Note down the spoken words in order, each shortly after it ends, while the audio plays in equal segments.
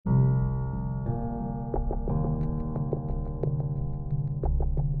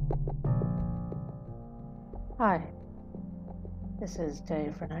Hi, this is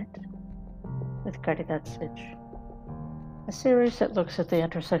Day for Night with Caridad Switch, a series that looks at the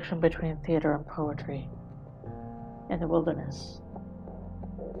intersection between theater and poetry, in the wilderness,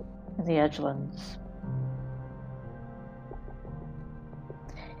 in the edgelands.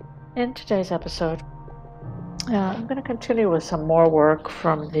 In today's episode, I'm going to continue with some more work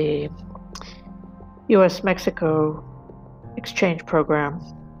from the US-Mexico exchange program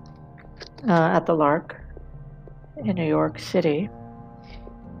at the Lark in New York City,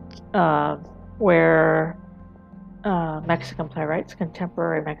 where Mexican playwrights,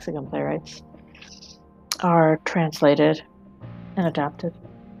 contemporary Mexican playwrights, are translated and adapted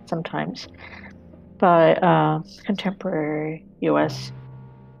sometimes by contemporary US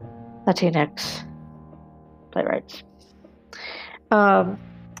Latinx playwrights. And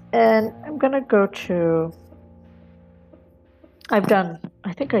I'm going to go to, I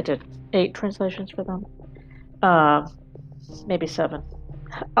think I did 8 translations for them, maybe 7.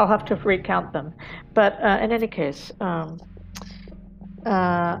 I'll have to recount them. But in any case, one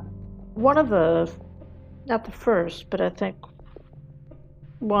of the, not the first, but I think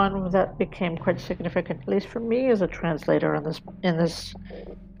one that became quite significant, at least for me as a translator in this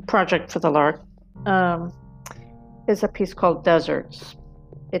project for the Lark, is a piece called Deserts.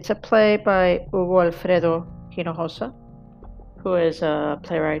 It's a play by Hugo Alfredo Hinojosa, who is a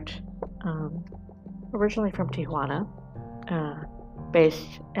playwright originally from Tijuana,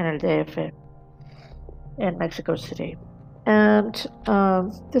 based in El DF in Mexico City. And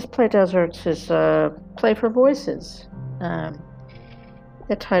this play, Deserts, is a play for voices.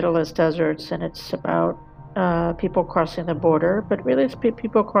 The title is Deserts, and it's about people crossing the border, but really it's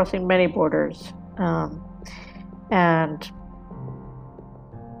people crossing many borders. And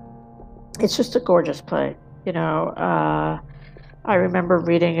it's just a gorgeous play. You know, I remember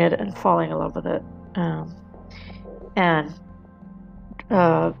reading it and falling in love with it, and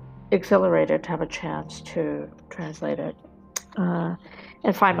exhilarated to have a chance to translate it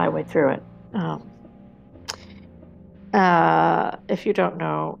and find my way through it. If you don't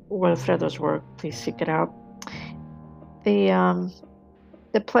know Wilfredo's work, please seek it out. The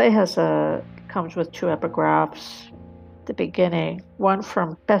play comes with 2 epigraphs at the beginning, one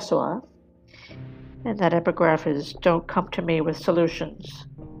from Pessoa, and that epigraph is, "Don't come to me with solutions.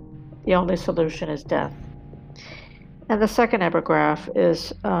 The only solution is death." And the second epigraph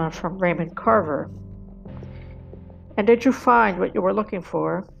is from Raymond Carver. "And did you find what you were looking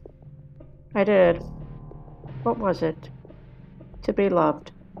for?" "I did." "What was it?" "To be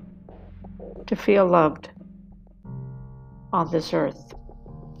loved. To feel loved on this earth."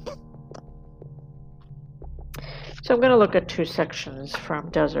 So I'm going to look at 2 sections from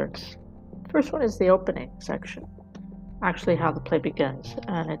Deserts. The first one is the opening section, actually how the play begins,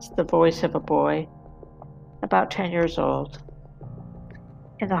 and it's the voice of a boy about 10 years old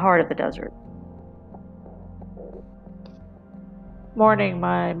in the heart of the desert. "Morning,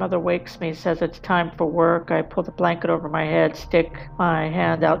 my mother wakes me, says it's time for work. I pull the blanket over my head, stick my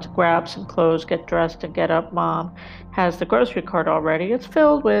hand out to grab some clothes, get dressed and get up. Mom has the grocery cart all ready. It's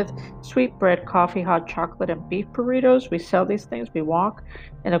filled with sweet bread, coffee, hot chocolate, and beef burritos. We sell these things. We walk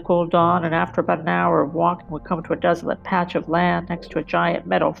in the cool dawn, and after about an hour of walking, we come to a desolate patch of land next to a giant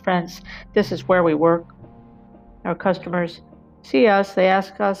metal fence. This is where we work. Our customers see us. They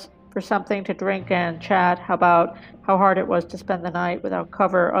ask us for something to drink and chat about how hard it was to spend the night without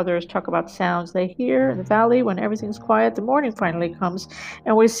cover. Others talk about sounds they hear in the valley when everything's quiet. The morning finally comes,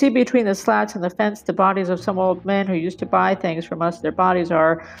 and we see between the slats in the fence the bodies of some old men who used to buy things from us. Their bodies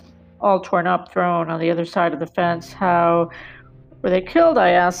are all torn up, thrown on the other side of the fence. How were they killed?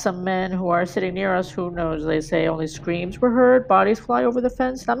 I ask some men who are sitting near us. Who knows? They say only screams were heard. Bodies fly over the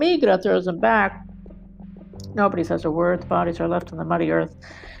fence. La migra throws them back. Nobody says a word. The bodies are left in the muddy earth.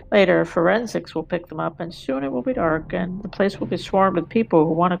 Later, forensics will pick them up, and soon it will be dark, and the place will be swarmed with people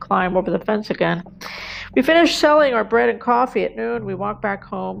who want to climb over the fence again. We finish selling our bread and coffee at noon. We walk back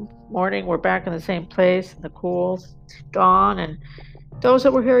home. Morning, we're back in the same place in the cool dawn, and those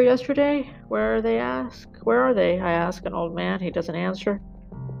that were here yesterday, where are they? Where are they? I ask an old man. He doesn't answer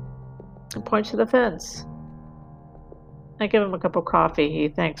and points to the fence. I give him a cup of coffee. He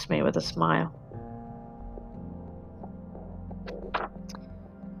thanks me with a smile.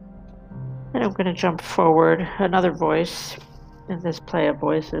 And I'm going to jump forward, another voice in this play of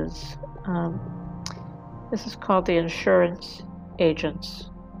voices. This is called The Insurance Agent's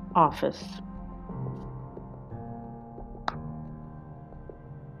Office.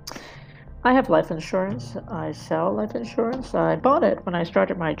 I have life insurance. I sell life insurance. I bought it when I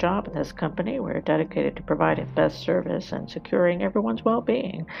started my job in this company. We're dedicated to providing best service and securing everyone's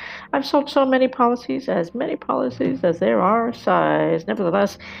well-being. I've sold so many policies as there are size.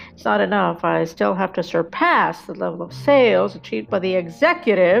 Nevertheless, it's not enough. I still have to surpass the level of sales achieved by the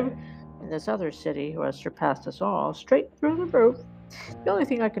executive in this other city who has surpassed us all straight through the roof. The only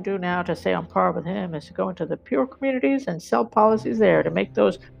thing I can do now to stay on par with him is to go into the poor communities and sell policies there to make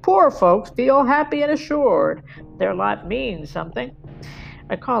those poor folks feel happy and assured their life means something.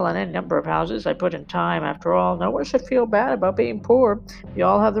 I call on any number of houses. I put in time. After all, no one should feel bad about being poor. We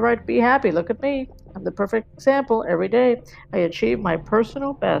all have the right to be happy. Look at me. I'm the perfect example. Every day, I achieve my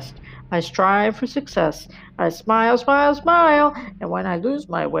personal best. I strive for success. I smile, smile, smile. And when I lose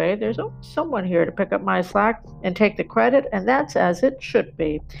my way, there's always someone here to pick up my slack and take the credit, and that's as it should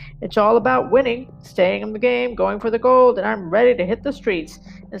be. It's all about winning, staying in the game, going for the gold, and I'm ready to hit the streets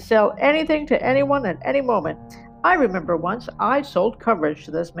and sell anything to anyone at any moment. I remember once I sold coverage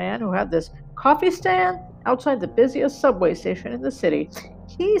to this man who had this coffee stand outside the busiest subway station in the city.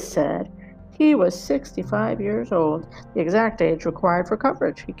 He said he was 65 years old, the exact age required for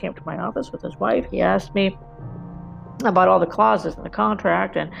coverage. He came to my office with his wife. He asked me about all the clauses in the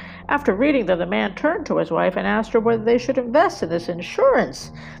contract, and after reading them, the man turned to his wife and asked her whether they should invest in this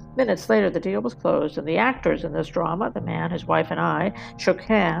insurance. Minutes later, the deal was closed, and the actors in this drama, the man, his wife, and I, shook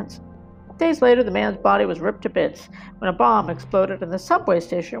hands. Days later, the man's body was ripped to bits when a bomb exploded in the subway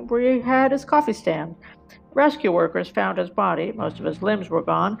station where he had his coffee stand. Rescue workers found his body. Most of his limbs were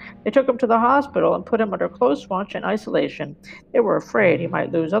gone. They took him to the hospital and put him under close watch and isolation. They were afraid he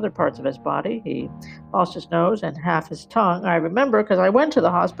might lose other parts of his body. He lost his nose and half his tongue. I remember because I went to the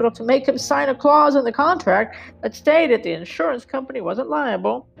hospital to make him sign a clause in the contract that stated the insurance company wasn't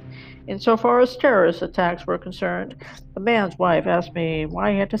liable insofar as terrorist attacks were concerned. The man's wife asked me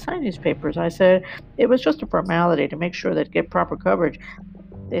why he had to sign these papers. I said it was just a formality to make sure they'd get proper coverage.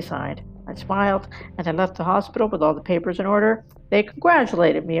 They signed. I smiled, and I left the hospital with all the papers in order. They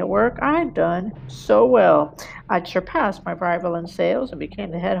congratulated me at work. I'd done so well. I'd surpassed my rival in sales and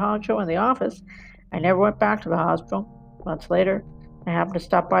became the head honcho in the office. I never went back to the hospital. Months later, I happened to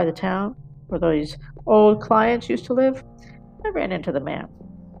stop by the town where these old clients used to live. I ran into the man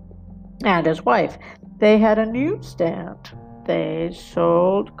and his wife. They had a newsstand. They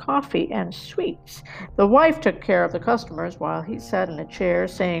sold coffee and sweets. The wife took care of the customers while he sat in a chair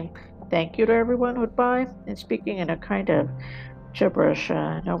saying thank you to everyone who'd buy and speaking in a kind of gibberish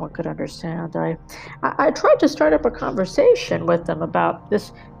no one could understand. I tried to start up a conversation with them about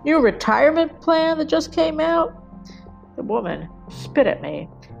this new retirement plan that just came out. The woman spit at me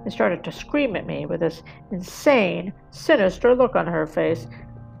and started to scream at me with this insane, sinister look on her face.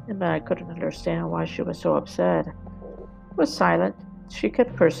 And I couldn't understand why she was so upset. I was silent. She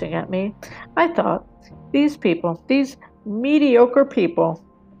kept cursing at me. I thought, these people, these mediocre people,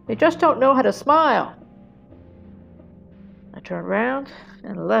 they just don't know how to smile. I turned around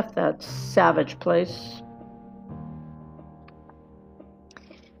and left that savage place.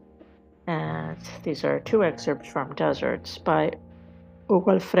 And these are two excerpts from Deserts by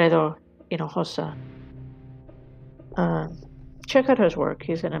Hugo Alfredo Hinojosa. Check out his work.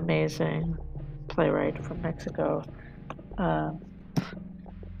 He's an amazing playwright from Mexico.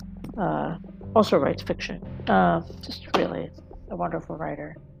 Also writes fiction. Just really a wonderful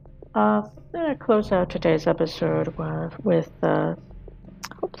writer. I'm going to close out today's episode with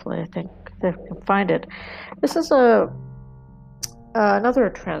hopefully, I think they can find it. This is another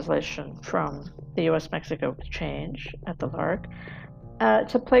translation from the U.S.-Mexico Exchange at the Lark.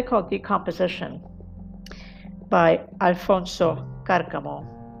 It's a play called Decomposition by Alfonso Cárcamo,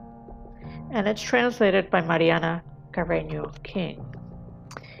 and it's translated by Mariana Carreño King.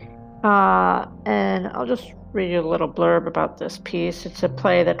 And I'll just read you a little blurb about this piece. It's a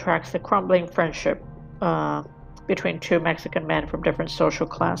play that tracks the crumbling friendship between two Mexican men from different social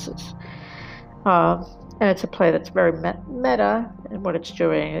classes. And it's a play that's very meta in what it's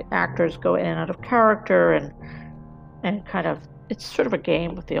doing. Actors go in and out of character and kind of, it's sort of a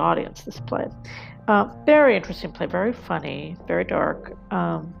game with the audience, this play. Very interesting play, very funny, very dark.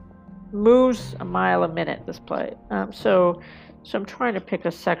 Moves a mile a minute, this play. So I'm trying to pick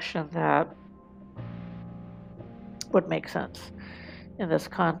a section that would make sense in this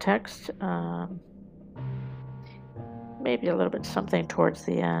context. Maybe a little bit something towards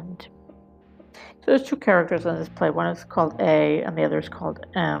the end. So there's two characters in this play. One is called A and the other is called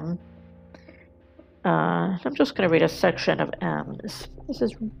M. I'm just going to read a section of M. This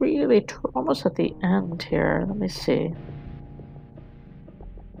is really almost at the end here. Let me see.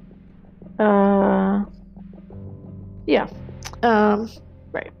 Yeah.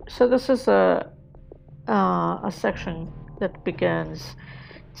 Right. So this is a section that begins.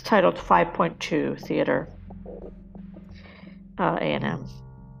 It's titled 5.2 Theater, A&M.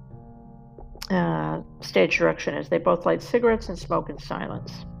 Stage direction is they both light cigarettes and smoke in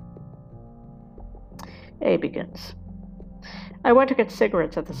silence. A begins. I went to get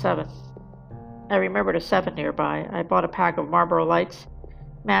cigarettes at the 7. I remembered a 7 nearby. I bought a pack of Marlboro Lights,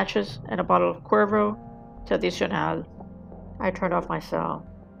 matches, and a bottle of Cuervo Tradicional. I turned off my cell.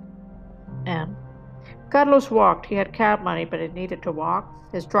 M. Carlos walked. He had cab money, but he needed to walk.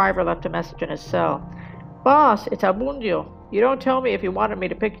 His driver left a message in his cell. Boss, it's Abundio. You don't tell me if you wanted me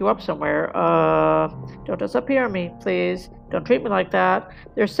to pick you up somewhere. Don't disappear me, please. Don't treat me like that.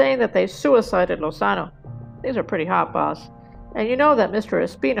 They're saying that they suicided Lozano. Things are pretty hot, boss. And you know that Mr.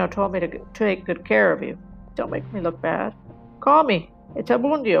 Espino told me to take good care of you. Don't make me look bad. Call me. It's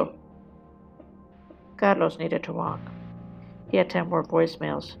Abundio. Carlos needed to walk. He had 10 more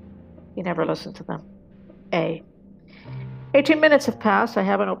voicemails. He never listened to them. A. 18 minutes have passed. I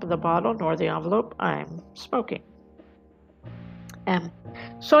haven't opened the bottle nor the envelope. I'm smoking. M.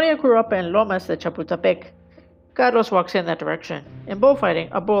 Sonia grew up in Lomas de Chapultepec. Carlos walks in that direction. In bullfighting,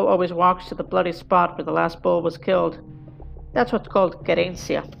 a bull always walks to the bloody spot where the last bull was killed. That's what's called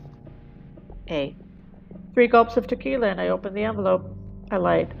querencia. A. 3 gulps of tequila and I open the envelope. I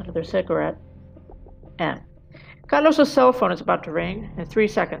light another cigarette. M. Carlos's cell phone is about to ring. In 3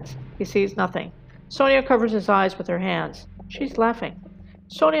 seconds, he sees nothing. Sonia covers his eyes with her hands. She's laughing.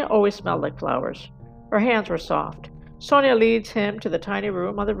 Sonia always smelled like flowers. Her hands were soft. Sonia leads him to the tiny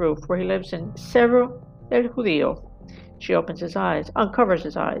room on the roof where he lives in Cerro del Judío. She opens his eyes, uncovers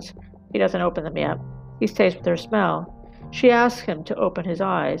his eyes. He doesn't open them yet. He stays with her smell. She asks him to open his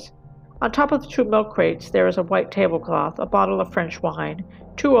eyes. On top of the 2 milk crates, there is a white tablecloth, a bottle of French wine,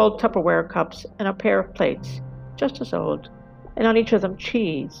 2 old Tupperware cups, and a pair of plates, just as old, and on each of them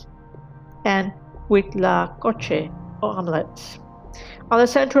cheese, and huitlacoche, omelets. On the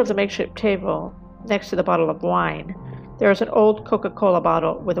center of the makeshift table, next to the bottle of wine, there is an old Coca-Cola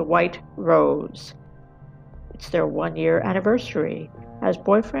bottle with a white rose. It's their 1-year anniversary as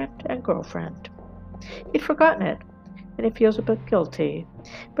boyfriend and girlfriend. He'd forgotten it, and he feels a bit guilty,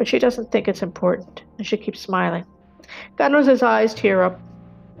 but she doesn't think it's important, and she keeps smiling. Carlos's eyes tear up.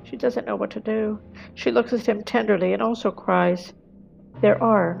 She doesn't know what to do. She looks at him tenderly and also cries. There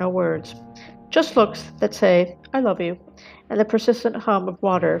are no words, just looks that say, I love you, and the persistent hum of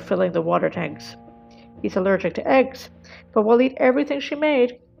water filling the water tanks. He's allergic to eggs, but will eat everything she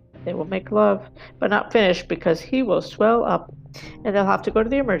made. They will make love, but not finish because he will swell up, and they'll have to go to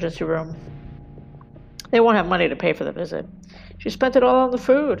the emergency room. They won't have money to pay for the visit. She spent it all on the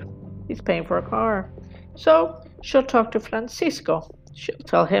food. He's paying for a car. So she'll talk to Francisco. She'll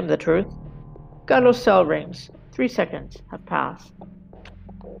tell him the truth. Carlos' cell rings. 3 seconds have passed.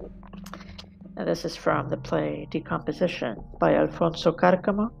 And this is from the play Decomposition by Alfonso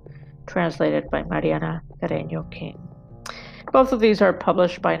Cárcamo, translated by Mariana Carreño King. Both of these are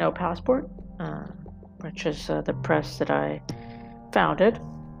published by No Passport, which is the press that I founded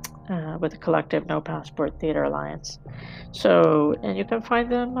with the collective No Passport Theater Alliance. So, and you can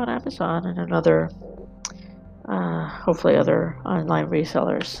find them on Amazon and in other, hopefully other online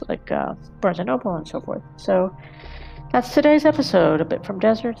resellers like Barnes & Noble and so forth. So that's today's episode, a bit from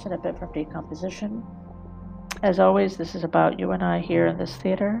Deserts and a bit from Decomposition. As always, this is about you and I here in this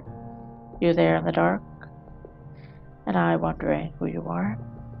theater, you there in the dark, and I wondering who you are.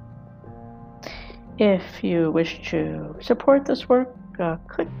 If you wish to support this work,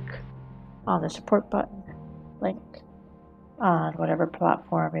 click on the support button link on whatever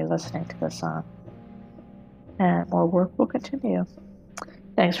platform you're listening to this on, and more work will continue.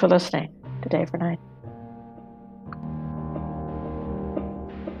 Thanks for listening to Day for Night.